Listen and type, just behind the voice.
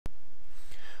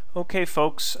Okay,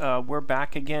 folks, we're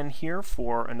back again here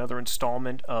for another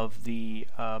installment of the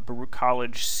Baruch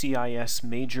College CIS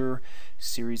Major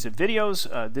series of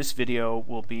videos. This video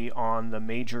will be on the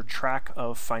major track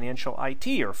of financial IT,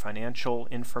 or financial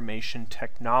information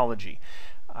technology.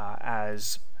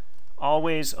 As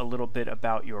always, a little bit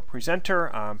about your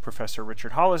presenter. I'm Professor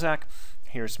Richard Holozak.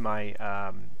 Here's my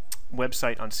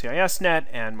website on CISnet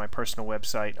and my personal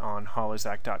website on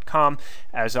holozak.com.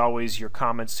 As always, your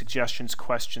comments, suggestions,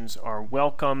 questions are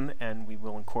welcome, and we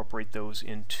will incorporate those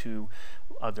into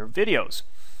other videos.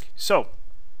 So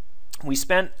we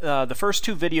spent the first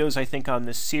two videos, I think, on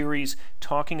this series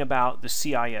talking about the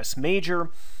CIS Major.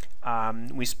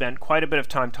 We spent quite a bit of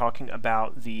time talking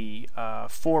about the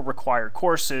four required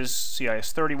courses: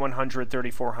 CIS 3100,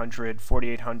 3400,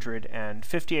 4800, and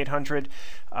 5800,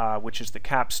 which is the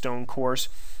capstone course.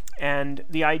 And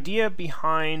the idea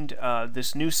behind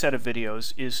this new set of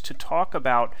videos is to talk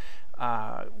about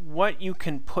what you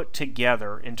can put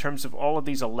together in terms of all of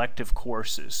these elective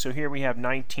courses. So here we have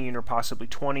 19 or possibly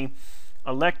 20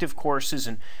 elective courses,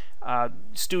 and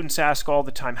students ask all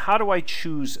the time, how do I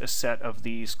choose a set of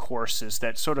these courses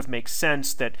that sort of makes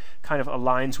sense, that kind of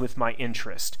aligns with my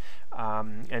interest?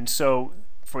 And so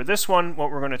for this one, what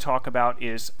we're going to talk about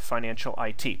is financial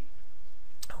IT.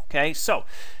 Okay, so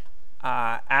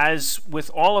as with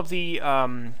all of the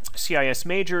CIS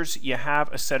majors, you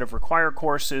have a set of required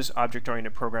courses: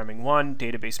 Object-Oriented Programming I,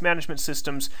 Database Management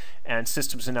Systems, and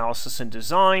Systems Analysis and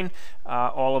Design.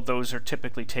 All of those are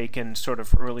typically taken sort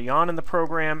of early on in the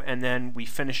program, and then we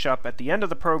finish up at the end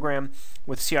of the program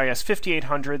with CIS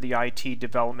 5800, the IT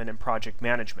Development and Project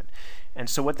Management. And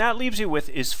so what that leaves you with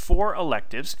is 4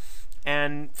 electives.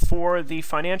 And for the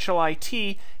financial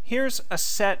IT, here's a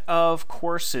set of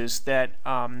courses that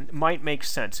might make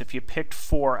sense if you picked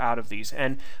 4 out of these.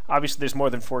 And obviously there's more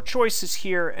than 4 choices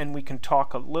here, and we can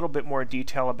talk a little bit more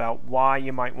detail about why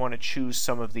you might want to choose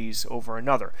some of these over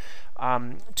another.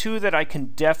 2 that I can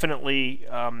definitely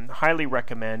highly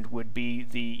recommend would be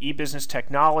the e-business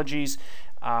technologies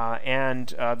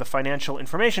and the financial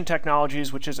information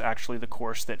technologies, which is actually the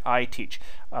course that I teach.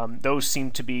 Those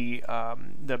seem to be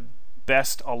the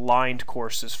best aligned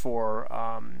courses for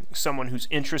someone who's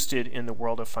interested in the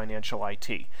world of financial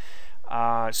IT.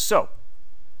 So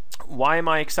why am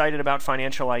I excited about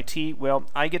financial IT? Well,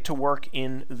 I get to work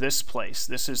in this place.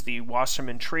 This is the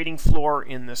Wasserman trading floor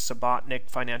in the Subotnick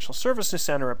Financial Services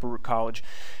Center at Baruch College.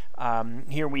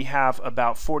 Here we have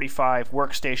about 45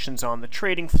 workstations on the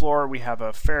trading floor. We have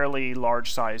a fairly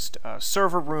large-sized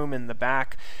server room in the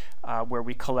back where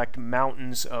we collect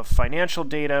mountains of financial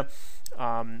data.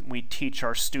 We teach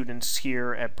our students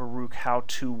here at Baruch how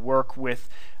to work with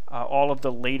all of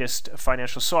the latest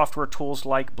financial software tools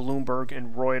like Bloomberg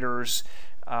and Reuters,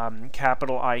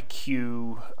 Capital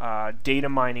IQ, data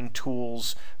mining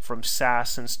tools from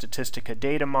SAS and Statistica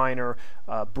Data Miner,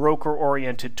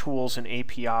 broker-oriented tools and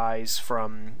APIs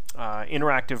from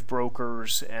Interactive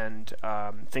Brokers and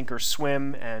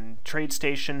Thinkorswim and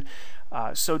TradeStation.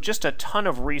 So just a ton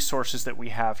of resources that we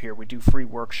have here. We do free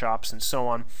workshops and so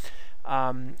on.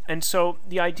 And so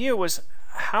the idea was,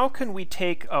 how can we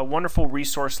take a wonderful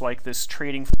resource like this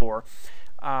trading floor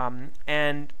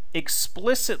and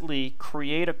explicitly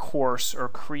create a course or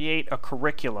create a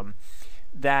curriculum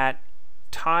that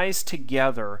ties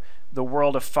together the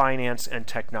world of finance and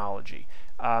technology.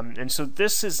 And so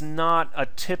this is not a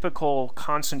typical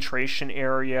concentration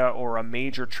area or a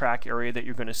major track area that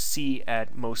you're going to see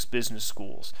at most business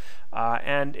schools.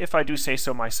 And if I do say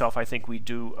so myself, I think we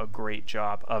do a great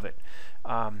job of it.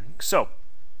 So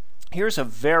here's a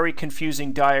very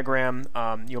confusing diagram.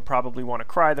 You'll probably want to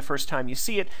cry the first time you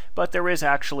see it, but there is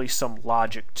actually some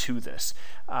logic to this.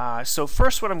 So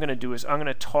first, what I'm going to do is I'm going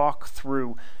to talk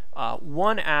through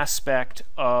one aspect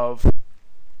of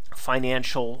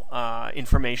financial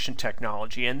information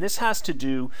technology, and this has to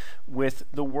do with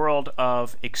the world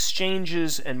of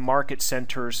exchanges and market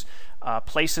centers,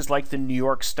 places like the New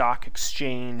York Stock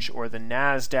Exchange or the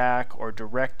NASDAQ or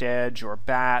DirectEdge or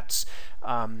BATS.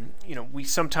 You know, we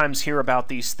sometimes hear about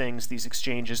these things, these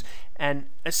exchanges, and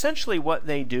essentially what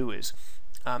they do is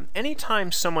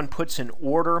anytime someone puts an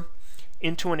order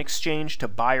into an exchange to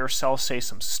buy or sell, say,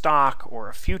 some stock or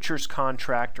a futures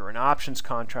contract or an options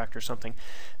contract or something,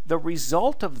 the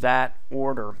result of that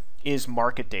order is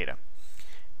market data.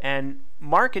 And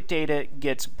market data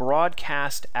gets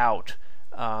broadcast out,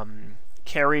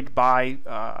 carried by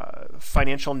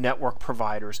financial network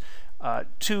providers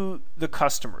to the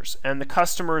customers. And the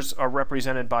customers are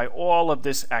represented by all of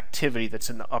this activity that's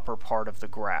in the upper part of the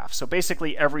graph. So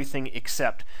basically everything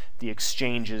except the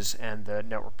exchanges and the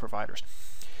network providers.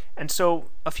 And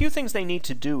so a few things they need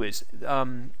to do is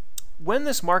when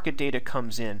this market data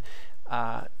comes in,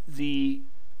 the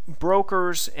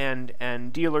brokers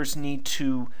and dealers need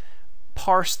to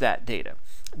parse that data.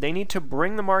 They need to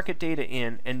bring the market data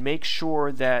in and make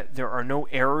sure that there are no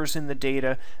errors in the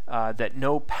data, that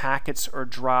no packets are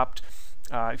dropped.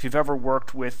 If you've ever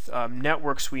worked with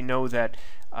networks, we know that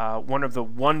one of the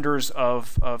wonders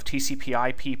of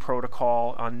TCP/IP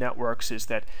protocol on networks is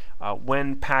that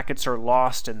when packets are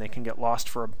lost, and they can get lost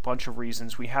for a bunch of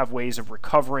reasons, we have ways of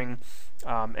recovering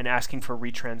and asking for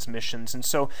retransmissions. And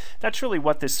so that's really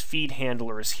what this feed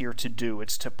handler is here to do.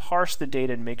 It's to parse the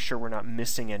data and make sure we're not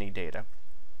missing any data.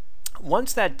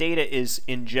 Once that data is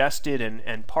ingested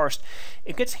and parsed,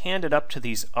 it gets handed up to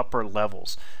these upper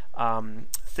levels.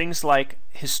 Things like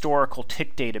historical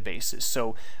tick databases.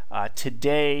 So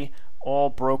today, all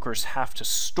brokers have to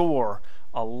store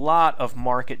a lot of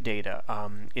market data.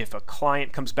 If a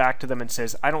client comes back to them and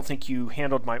says, I don't think you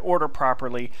handled my order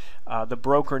properly, the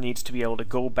broker needs to be able to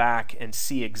go back and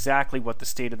see exactly what the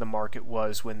state of the market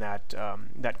was when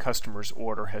that customer's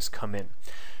order has come in.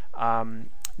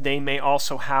 They may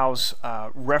also house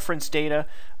reference data.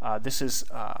 This is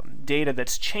data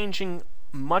that's changing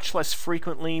much less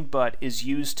frequently, but is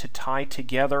used to tie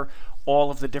together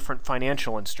all of the different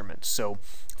financial instruments. So,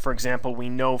 for example, we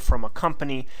know from a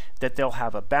company that they'll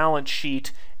have a balance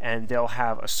sheet and they'll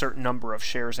have a certain number of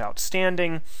shares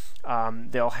outstanding.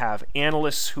 They'll have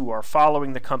analysts who are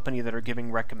following the company that are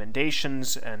giving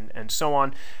recommendations and so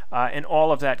on. And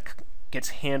all of that gets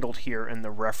handled here in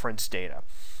the reference data.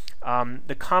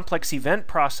 The complex event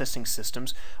processing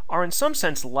systems are in some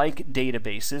sense like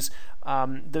databases.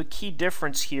 The key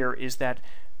difference here is that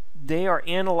they are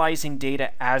analyzing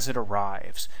data as it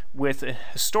arrives. With a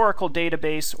historical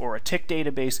database or a tick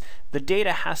database, the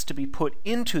data has to be put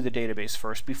into the database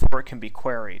first before it can be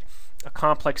queried. A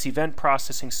complex event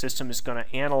processing system is going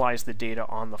to analyze the data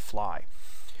on the fly.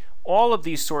 All of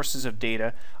these sources of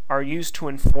data are used to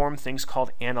inform things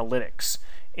called analytics.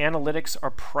 Analytics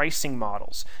are pricing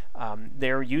models.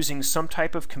 They're using some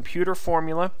type of computer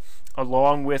formula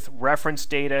along with reference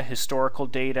data, historical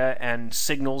data, and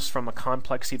signals from a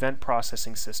complex event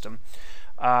processing system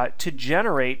to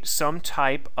generate some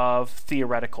type of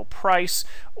theoretical price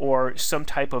or some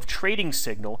type of trading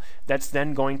signal that's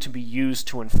then going to be used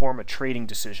to inform a trading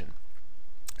decision.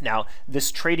 Now,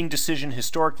 this trading decision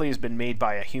historically has been made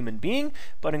by a human being,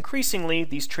 but increasingly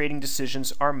these trading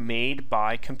decisions are made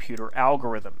by computer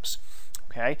algorithms.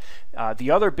 Okay? The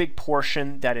other big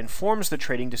portion that informs the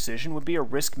trading decision would be a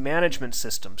risk management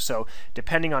system. So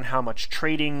depending on how much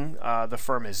trading the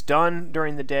firm has done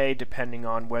during the day, depending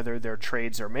on whether their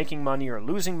trades are making money or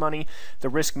losing money, the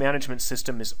risk management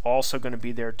system is also going to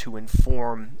be there to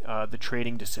inform the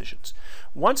trading decisions.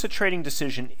 Once a trading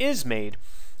decision is made,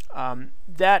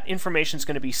 that information is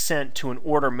going to be sent to an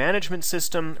order management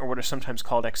system, or what are sometimes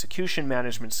called execution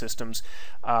management systems.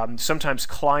 Sometimes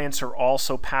clients are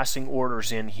also passing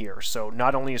orders in here. So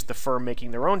not only is the firm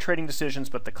making their own trading decisions,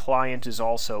 but the client is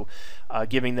also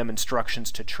giving them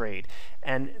instructions to trade.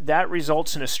 And that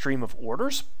results in a stream of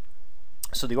orders.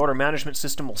 So the order management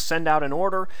system will send out an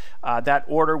order. That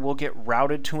order will get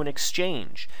routed to an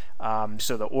exchange.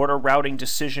 So the order routing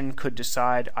decision could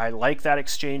decide, I like that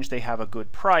exchange, they have a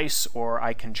good price, or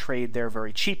I can trade there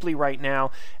very cheaply right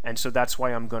now, and so that's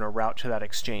why I'm going to route to that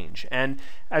exchange. And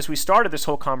as we started this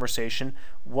whole conversation,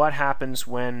 what happens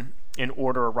when an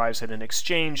order arrives at an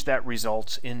exchange? That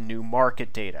results in new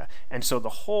market data. And so the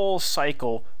whole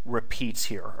cycle repeats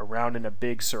here around in a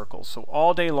big circle. So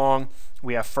all day long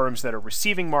we have firms that are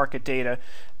receiving market data,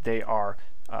 they are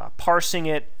parsing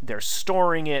it, they're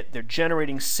storing it, they're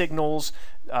generating signals,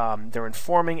 they're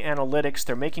informing analytics,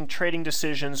 they're making trading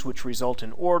decisions which result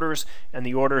in orders, and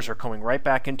the orders are going right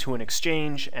back into an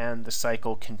exchange, and the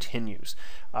cycle continues.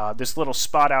 This little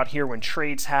spot out here, when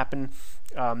trades happen,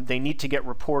 they need to get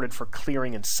reported for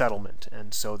clearing and settlement,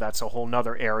 and so that's a whole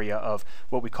nother area of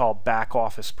what we call back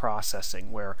office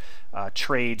processing, where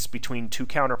trades between two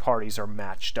counterparties are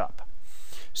matched up.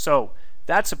 So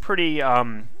that's a pretty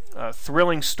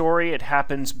thrilling story. It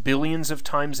happens billions of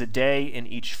times a day in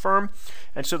each firm.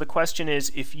 And so the question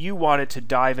is, if you wanted to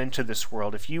dive into this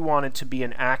world, if you wanted to be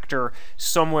an actor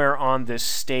somewhere on this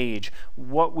stage,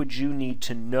 what would you need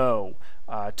to know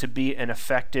to be an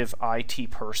effective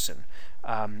IT person?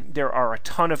 There are a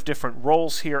ton of different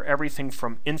roles here, everything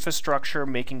from infrastructure,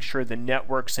 making sure the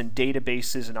networks and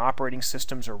databases and operating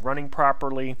systems are running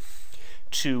properly,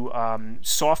 to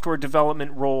software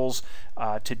development roles,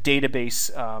 to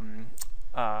database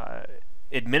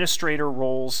administrator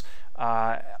roles,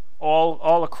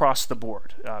 all across the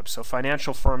board. So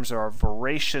financial firms are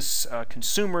voracious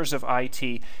consumers of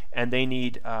IT, and they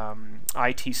need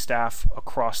IT staff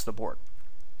across the board.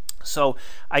 So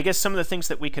I guess some of the things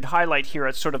that we could highlight here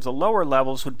at sort of the lower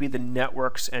levels would be the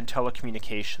networks and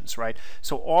telecommunications, right?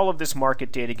 So all of this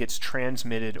market data gets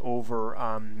transmitted over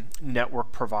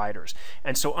network providers.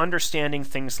 And so understanding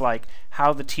things like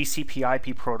how the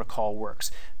TCP/IP protocol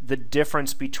works, the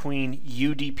difference between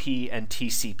UDP and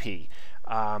TCP,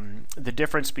 the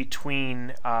difference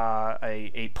between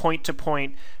a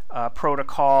point-to-point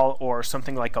protocol or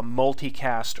something like a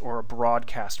multicast or a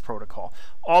broadcast protocol.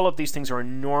 All of these things are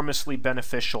enormously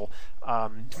beneficial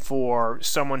for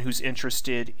someone who's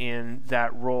interested in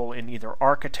that role in either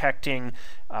architecting,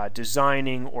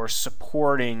 designing, or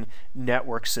supporting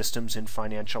network systems in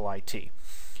financial IT.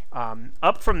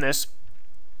 Up from this,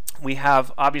 we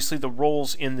have obviously the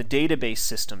roles in the database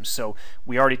systems. So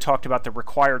we already talked about the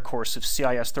required course of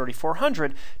CIS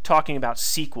 3400 talking about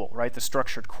SQL, right, the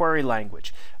structured query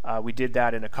language. We did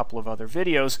that in a couple of other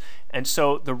videos. And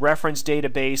so the reference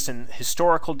database and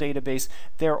historical database,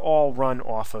 they're all run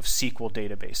off of SQL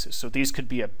databases. So these could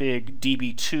be a big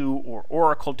DB2 or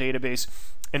Oracle database.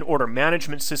 An order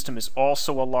management system is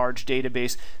also a large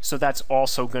database, so that's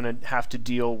also going to have to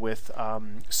deal with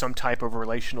some type of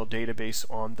relational database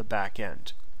on the back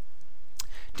end.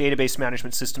 Database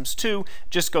management systems too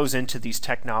just goes into these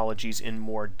technologies in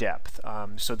more depth,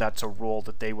 so that's a role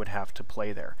that they would have to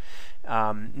play there.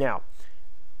 Now,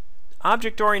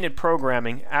 object-oriented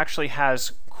programming actually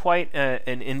has quite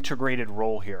an integrated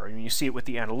role here. I mean, you see it with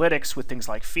the analytics, with things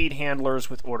like feed handlers,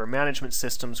 with order management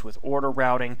systems, with order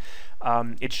routing.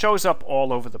 It shows up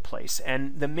all over the place.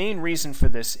 And the main reason for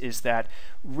this is that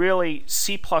really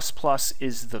C++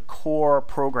 is the core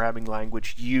programming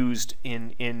language used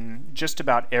in just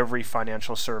about every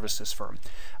financial services firm.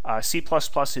 C++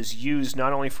 is used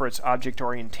not only for its object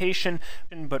orientation,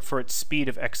 but for its speed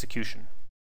of execution.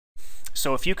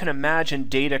 So if you can imagine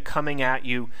data coming at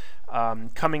you,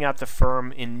 coming at the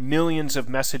firm in millions of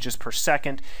messages per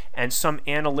second, and some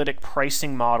analytic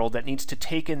pricing model that needs to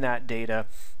take in that data,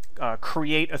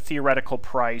 create a theoretical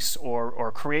price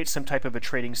or create some type of a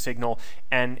trading signal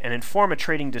and inform a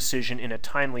trading decision in a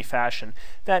timely fashion,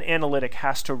 that analytic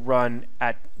has to run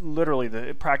at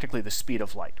literally practically the speed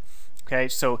of light. Okay,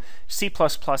 so C++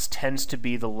 tends to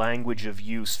be the language of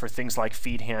use for things like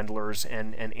feed handlers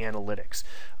and analytics.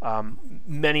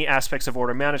 Many aspects of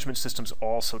order management systems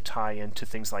also tie into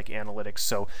things like analytics,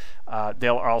 so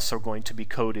they're also going to be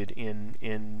coded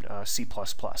in C++.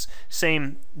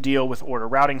 Same deal with order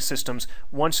routing systems.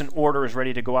 Once an order is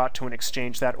ready to go out to an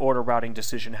exchange, that order routing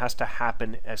decision has to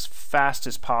happen as fast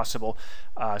as possible,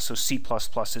 so C++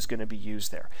 is going to be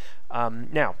used there.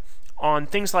 Now, on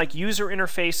things like user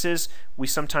interfaces, we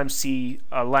sometimes see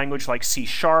a language like C#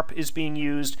 is being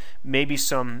used, maybe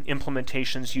some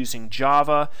implementations using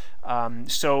Java.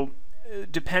 So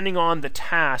depending on the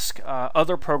task,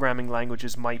 other programming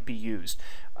languages might be used.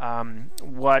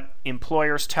 What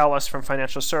employers tell us from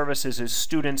financial services is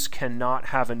students cannot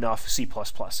have enough C++.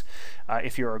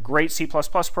 If you're a great C++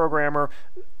 programmer,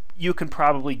 you can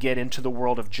probably get into the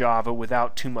world of Java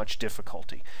without too much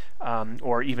difficulty,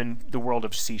 or even the world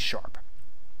of C#.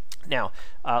 Now,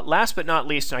 last but not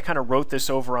least, and I kind of wrote this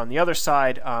over on the other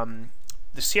side,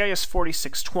 the CIS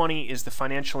 4620 is the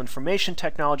Financial Information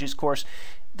Technologies course.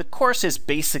 The course is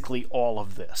basically all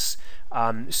of this.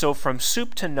 So from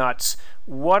soup to nuts,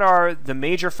 what are the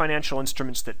major financial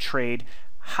instruments that trade?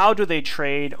 How do they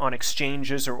trade on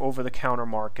exchanges or over-the-counter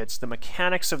markets, the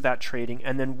mechanics of that trading,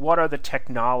 and then what are the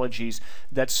technologies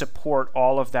that support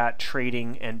all of that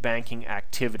trading and banking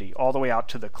activity, all the way out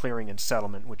to the clearing and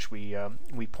settlement, which we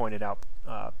pointed out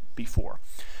before.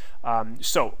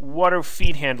 So what do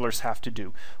feed handlers have to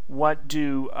do? What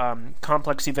do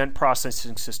complex event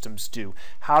processing systems do?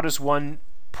 How does one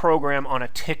program on a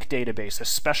TIC database, a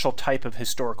special type of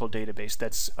historical database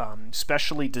that's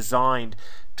specially designed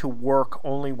to work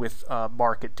only with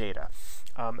market data?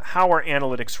 How are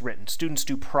analytics written? Students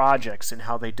do projects in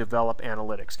how they develop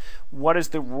analytics. What is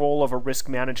the role of a risk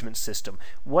management system?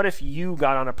 What if you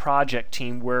got on a project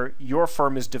team where your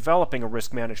firm is developing a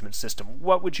risk management system?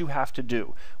 What would you have to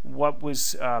do? What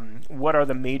are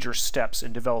the major steps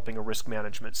in developing a risk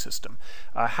management system?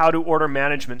 How do order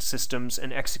management systems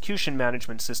and execution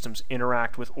management systems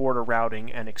interact with order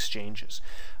routing and exchanges?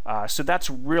 So that's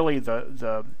really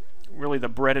the really the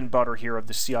bread and butter here of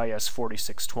the CIS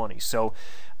 4620. So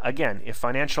again, if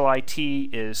financial IT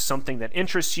is something that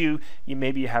interests you,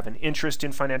 maybe you have an interest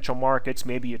in financial markets,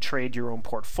 maybe you trade your own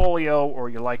portfolio, or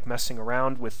you like messing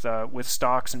around with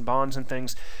stocks and bonds and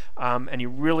things, and you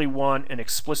really want an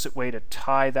explicit way to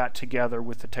tie that together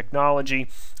with the technology,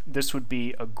 this would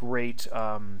be a great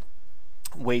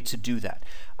way to do that.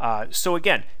 So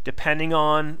again, depending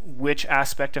on which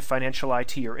aspect of financial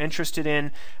IT you're interested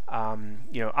in,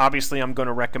 obviously I'm going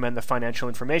to recommend the financial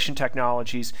information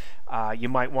technologies. You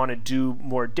might want to do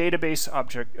more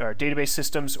database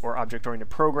systems or object-oriented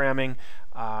programming.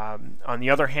 On the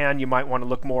other hand, you might want to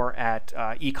look more at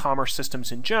e-commerce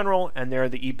systems in general, and there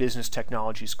the e-business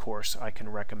technologies course I can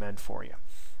recommend for you.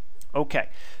 Okay,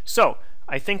 so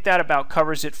I think that about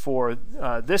covers it for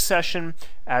this session.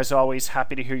 As always,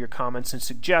 happy to hear your comments and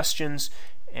suggestions,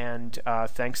 and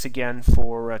thanks again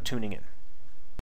for tuning in.